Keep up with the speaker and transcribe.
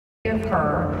of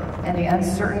her and the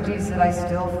uncertainties that I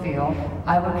still feel,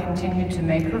 I would continue to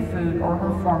make her food or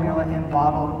her formula in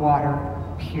bottled water,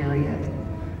 period.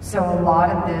 So a lot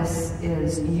of this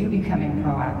is you becoming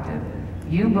proactive,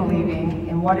 you believing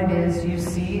in what it is you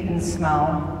see and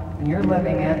smell, and you're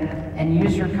living it, and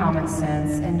use your common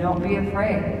sense, and don't be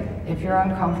afraid, if you're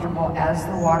uncomfortable, as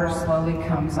the water slowly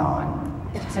comes on,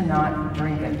 to not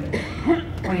drink it.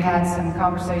 We had some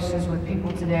conversations with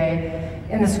people today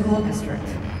in the school district,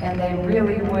 and they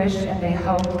really wish and they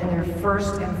hope, and their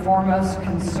first and foremost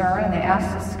concern, and they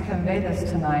asked us to convey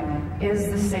this tonight, is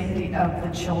the safety of the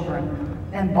children.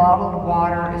 And bottled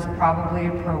water is probably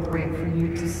appropriate for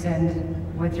you to send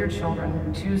with your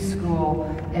children to school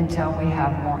until we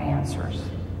have more answers.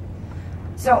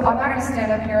 So I'm not going to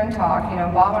stand up here and talk. You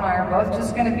know, Bob and I are both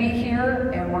just going to be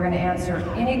here, and we're going to answer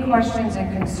any questions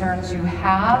and concerns you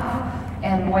have,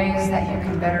 and ways that you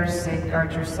can better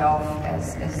safeguard yourself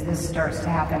as this starts to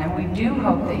happen. And we do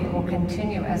hope that you will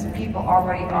continue, as people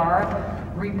already are,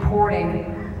 reporting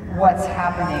what's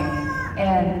happening,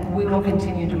 and we will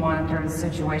continue to monitor the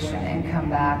situation and come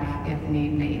back if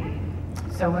need be.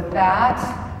 So with that,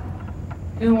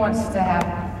 who wants to have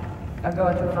a go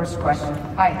at the first question?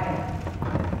 Hi.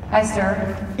 Hi,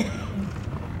 sir.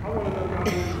 I want to know how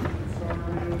the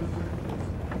concern is,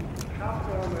 how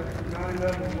come that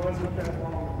 9/11 wasn't that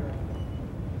long ago?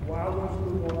 Why was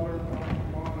the water not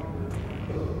monitored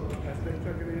as they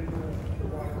took it into the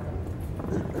water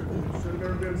company? Should there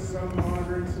have been some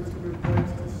monitoring system in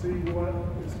place to see what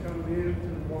is coming into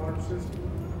the water system?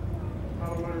 I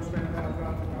don't understand how it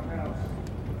got to my house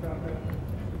without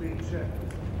that being checked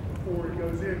before it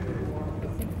goes into the water.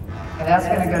 And that's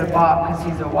going to go to Bob, because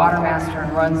he's a water master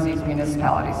and runs these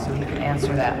municipalities, so he can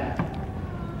answer that.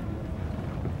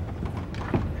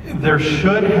 There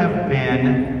should have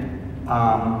been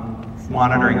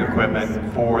monitoring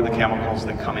equipment for the chemicals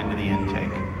that come into the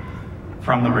intake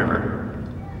from the river.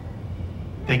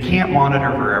 They can't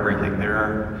monitor for everything. There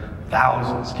are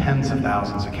thousands, tens of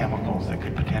thousands of chemicals that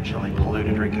could potentially pollute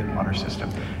a drinking water system.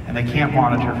 And they can't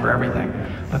monitor for everything.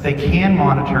 But they can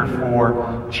monitor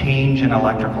for change in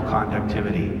electrical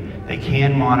conductivity. They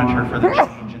can monitor for the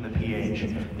change in the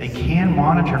pH. They can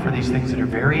monitor for these things that are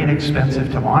very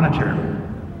inexpensive to monitor.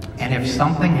 And if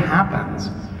something happens,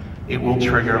 it will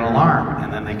trigger an alarm,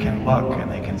 and then they can look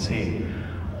and they can see.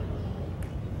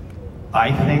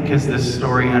 I think as this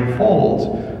story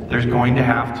unfolds, there's going to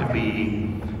have to be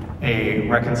a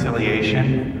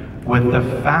reconciliation with the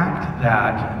fact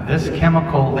that this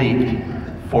chemical leaked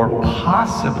for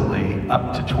possibly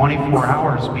up to 24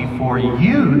 hours before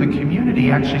you, the community,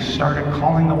 actually started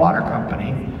calling the water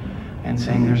company and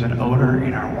saying there's an odor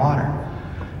in our water.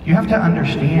 You have to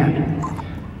understand,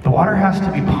 the water has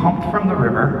to be pumped from the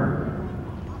river.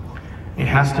 It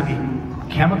has to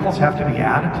be, chemicals have to be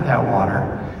added to that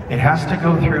water. It has to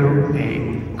go through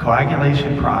a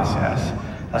coagulation process,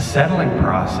 a settling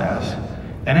process,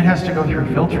 then it has to go through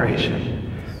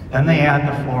filtration. Then they add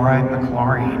the fluoride and the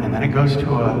chlorine, and then it goes to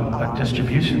a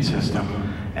distribution system.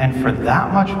 And for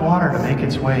that much water to make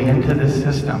its way into this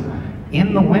system,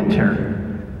 in the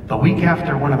winter, the week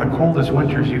after one of the coldest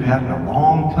winters you've had in a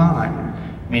long time,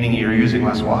 meaning you're using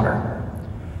less water,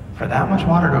 for that much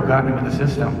water to have gotten into the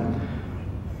system,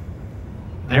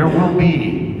 there will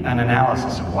be an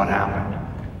analysis of what happened.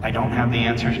 I don't have the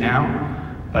answers now,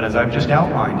 but as I've just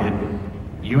outlined it,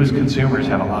 you as consumers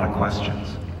have a lot of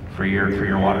questions for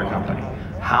your water company,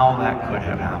 how that could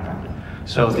have happened.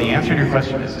 So the answer to your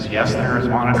question is yes, there is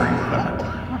monitoring equipment.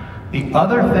 The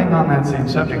other thing on that same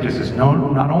subject is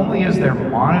not only is there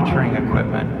monitoring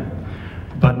equipment,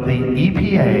 but the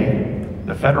EPA,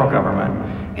 the federal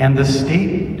government, and the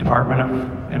State Department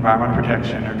of Environmental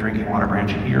Protection or Drinking Water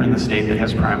branch here in the state that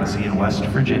has primacy in West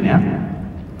Virginia,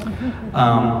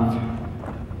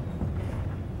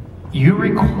 you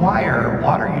require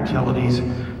water utilities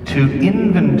to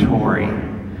inventory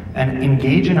and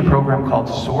engage in a program called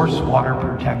source water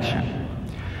protection.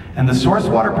 And the source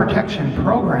water protection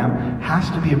program has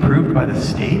to be approved by the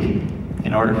state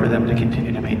in order for them to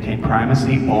continue to maintain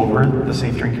primacy over the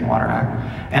Safe Drinking Water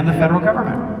Act and the federal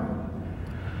government.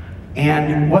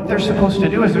 And what they're supposed to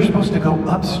do is they're supposed to go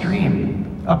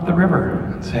upstream, up the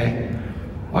river, and say,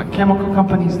 what chemical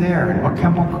company's there, and what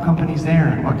chemical company's there,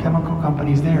 and what chemical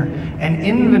company's there, and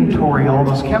inventory all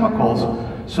those chemicals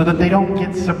so that they don't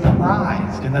get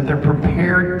surprised and that they're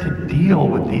prepared to deal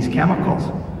with these chemicals.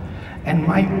 And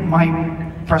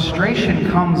my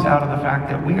frustration comes out of the fact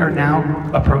that we are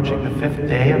now approaching the 5th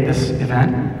day of this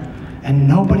event, and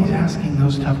nobody's asking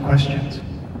those tough questions.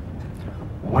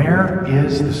 Where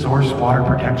is the source water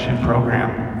protection program,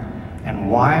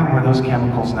 and why were those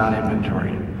chemicals not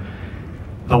inventoried?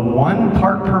 The 1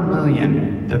 part per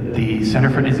million that the Center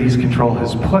for Disease Control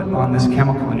has put on this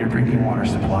chemical in your drinking water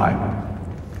supply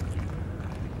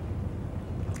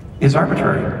is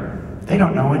arbitrary. They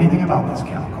don't know anything about this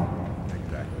chemical.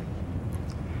 Exactly.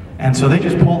 And so they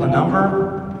just pulled a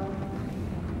number,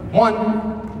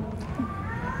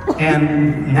 1,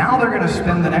 and now they're going to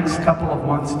spend the next couple of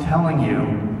months telling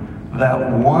you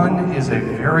that 1 is a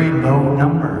very low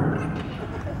number.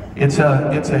 It's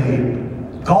a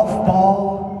golf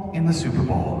ball in the Super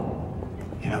Bowl.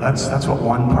 You know, that's what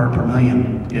 1 part per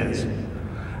million is.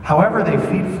 However, they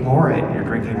feed fluoride in your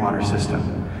drinking water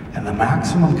system, and the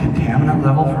maximum contaminant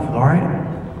level for fluoride,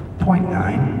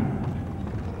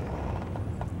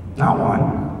 0.9, not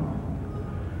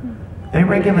 1. They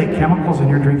regulate chemicals in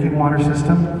your drinking water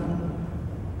system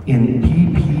in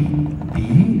ppb,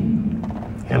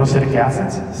 haloacidic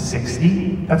acids,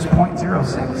 60, that's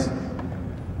 0.06.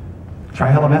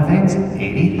 Trihalomethanes,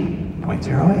 80,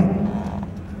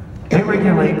 0.08. They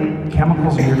regulate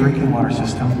chemicals in your drinking water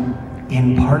system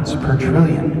in parts per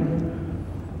trillion.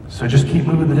 So just keep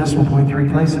moving the decimal point 3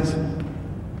 places.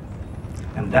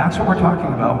 And that's what we're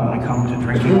talking about when we come to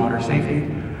drinking water safety.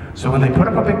 So when they put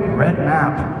up a big red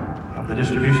map of the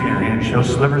distribution area and show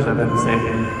slivers of it and say,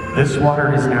 this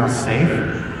water is now safe,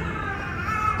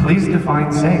 please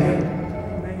define safe.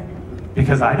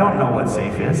 Because I don't know what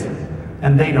safe is,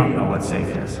 and they don't know what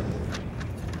safe is.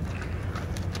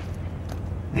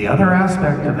 The other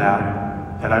aspect of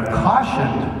that I've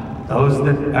cautioned those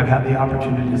that I've had the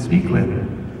opportunity to speak with,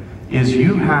 is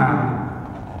you have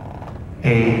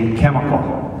a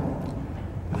chemical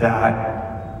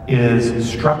that is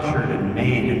structured and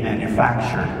made and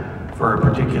manufactured for a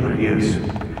particular use.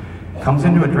 Comes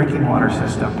into a drinking water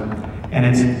system, and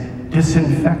it's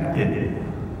disinfected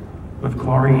with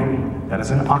chlorine. That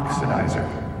is an oxidizer.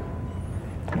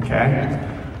 Okay?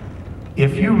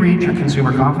 If you read your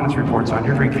consumer confidence reports on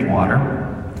your drinking water,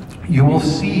 you will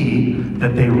see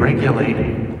that they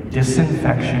regulate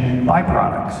disinfection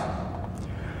byproducts.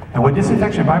 And what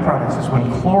disinfection byproducts is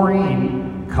when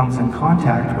chlorine comes in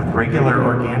contact with regular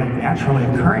organic, naturally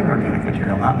occurring organic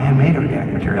material, not man-made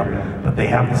organic material, but they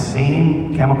have the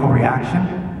same chemical reaction.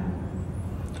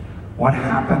 What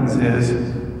happens is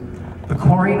the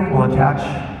chlorine will attach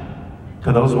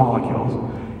to those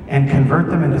molecules and convert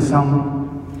them into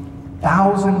some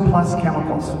 1,000+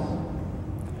 chemicals.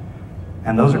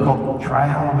 And those are called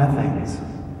trihalomethanes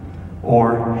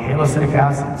or haloacidic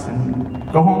acids. And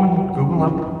go home and Google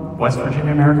up West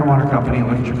Virginia American Water Company and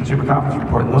look at your consumer confidence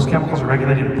report. And those chemicals are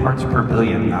regulated in parts per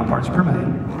billion, not parts per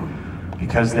million,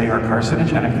 because they are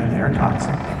carcinogenic and they are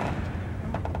toxic.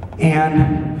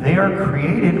 And they are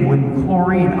created when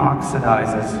chlorine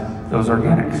oxidizes those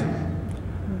organics.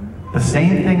 The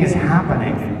same thing is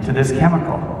happening to this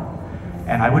chemical.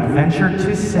 And I would venture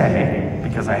to say,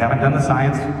 because I haven't done the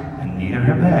science, and neither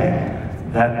have they,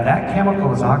 that that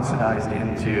chemical is oxidized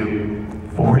into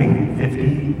 40,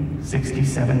 50, 60,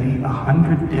 70,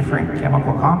 100 different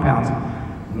chemical compounds,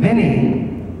 many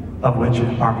of which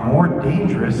are more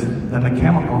dangerous than the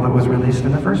chemical that was released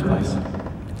in the first place.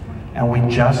 And we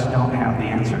just don't have the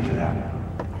answer to that.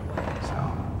 So,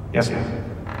 yes, ma'am.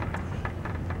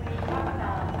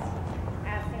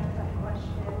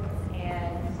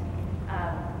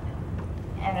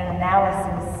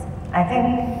 Analysis. I think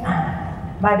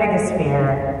my biggest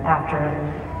fear after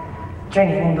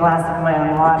drinking a glass of my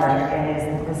own water is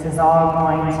that this is all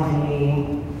going to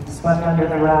be swept under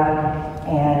the rug.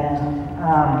 And,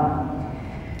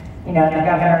 you know, the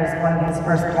governor is one of his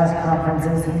first press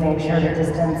conferences, he made sure to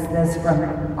distance this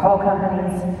from coal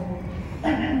companies.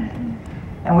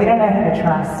 And we don't know who to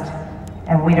trust.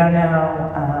 And we don't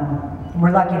know,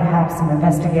 we're lucky to have some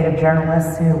investigative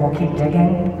journalists who will keep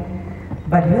digging.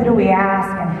 But who do we ask,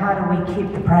 and how do we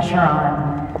keep the pressure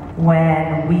on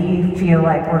when we feel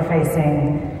like we're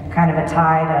facing kind of a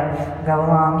tide of go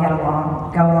along, get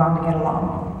along, go along, get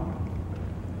along?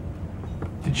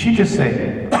 Did she just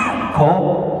say,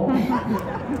 coal?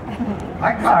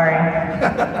 I'm sorry.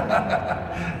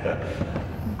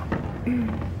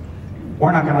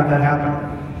 We're not going to let that happen.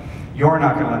 You're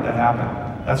not going to let that happen.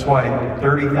 That's why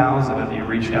 30,000 of you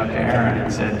reached out to Erin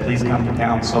and said, please come to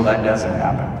town so that doesn't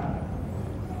happen.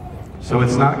 So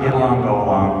it's not get along, go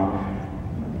along.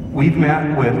 We've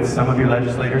met with some of your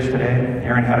legislators today.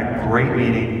 Erin had a great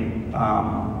meeting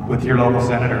with your local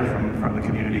senator from the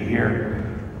community here.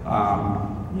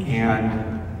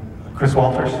 And Chris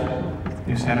Walters,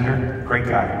 new senator, great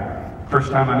guy.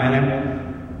 First time I met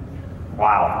him,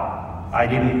 wow. I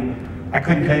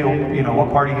couldn't tell you, what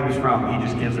party he was from. He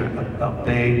just gives a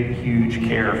big, huge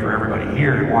care for everybody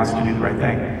here and wants to do the right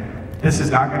thing. This is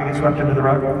not going to get swept under the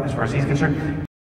rug as far as he's concerned.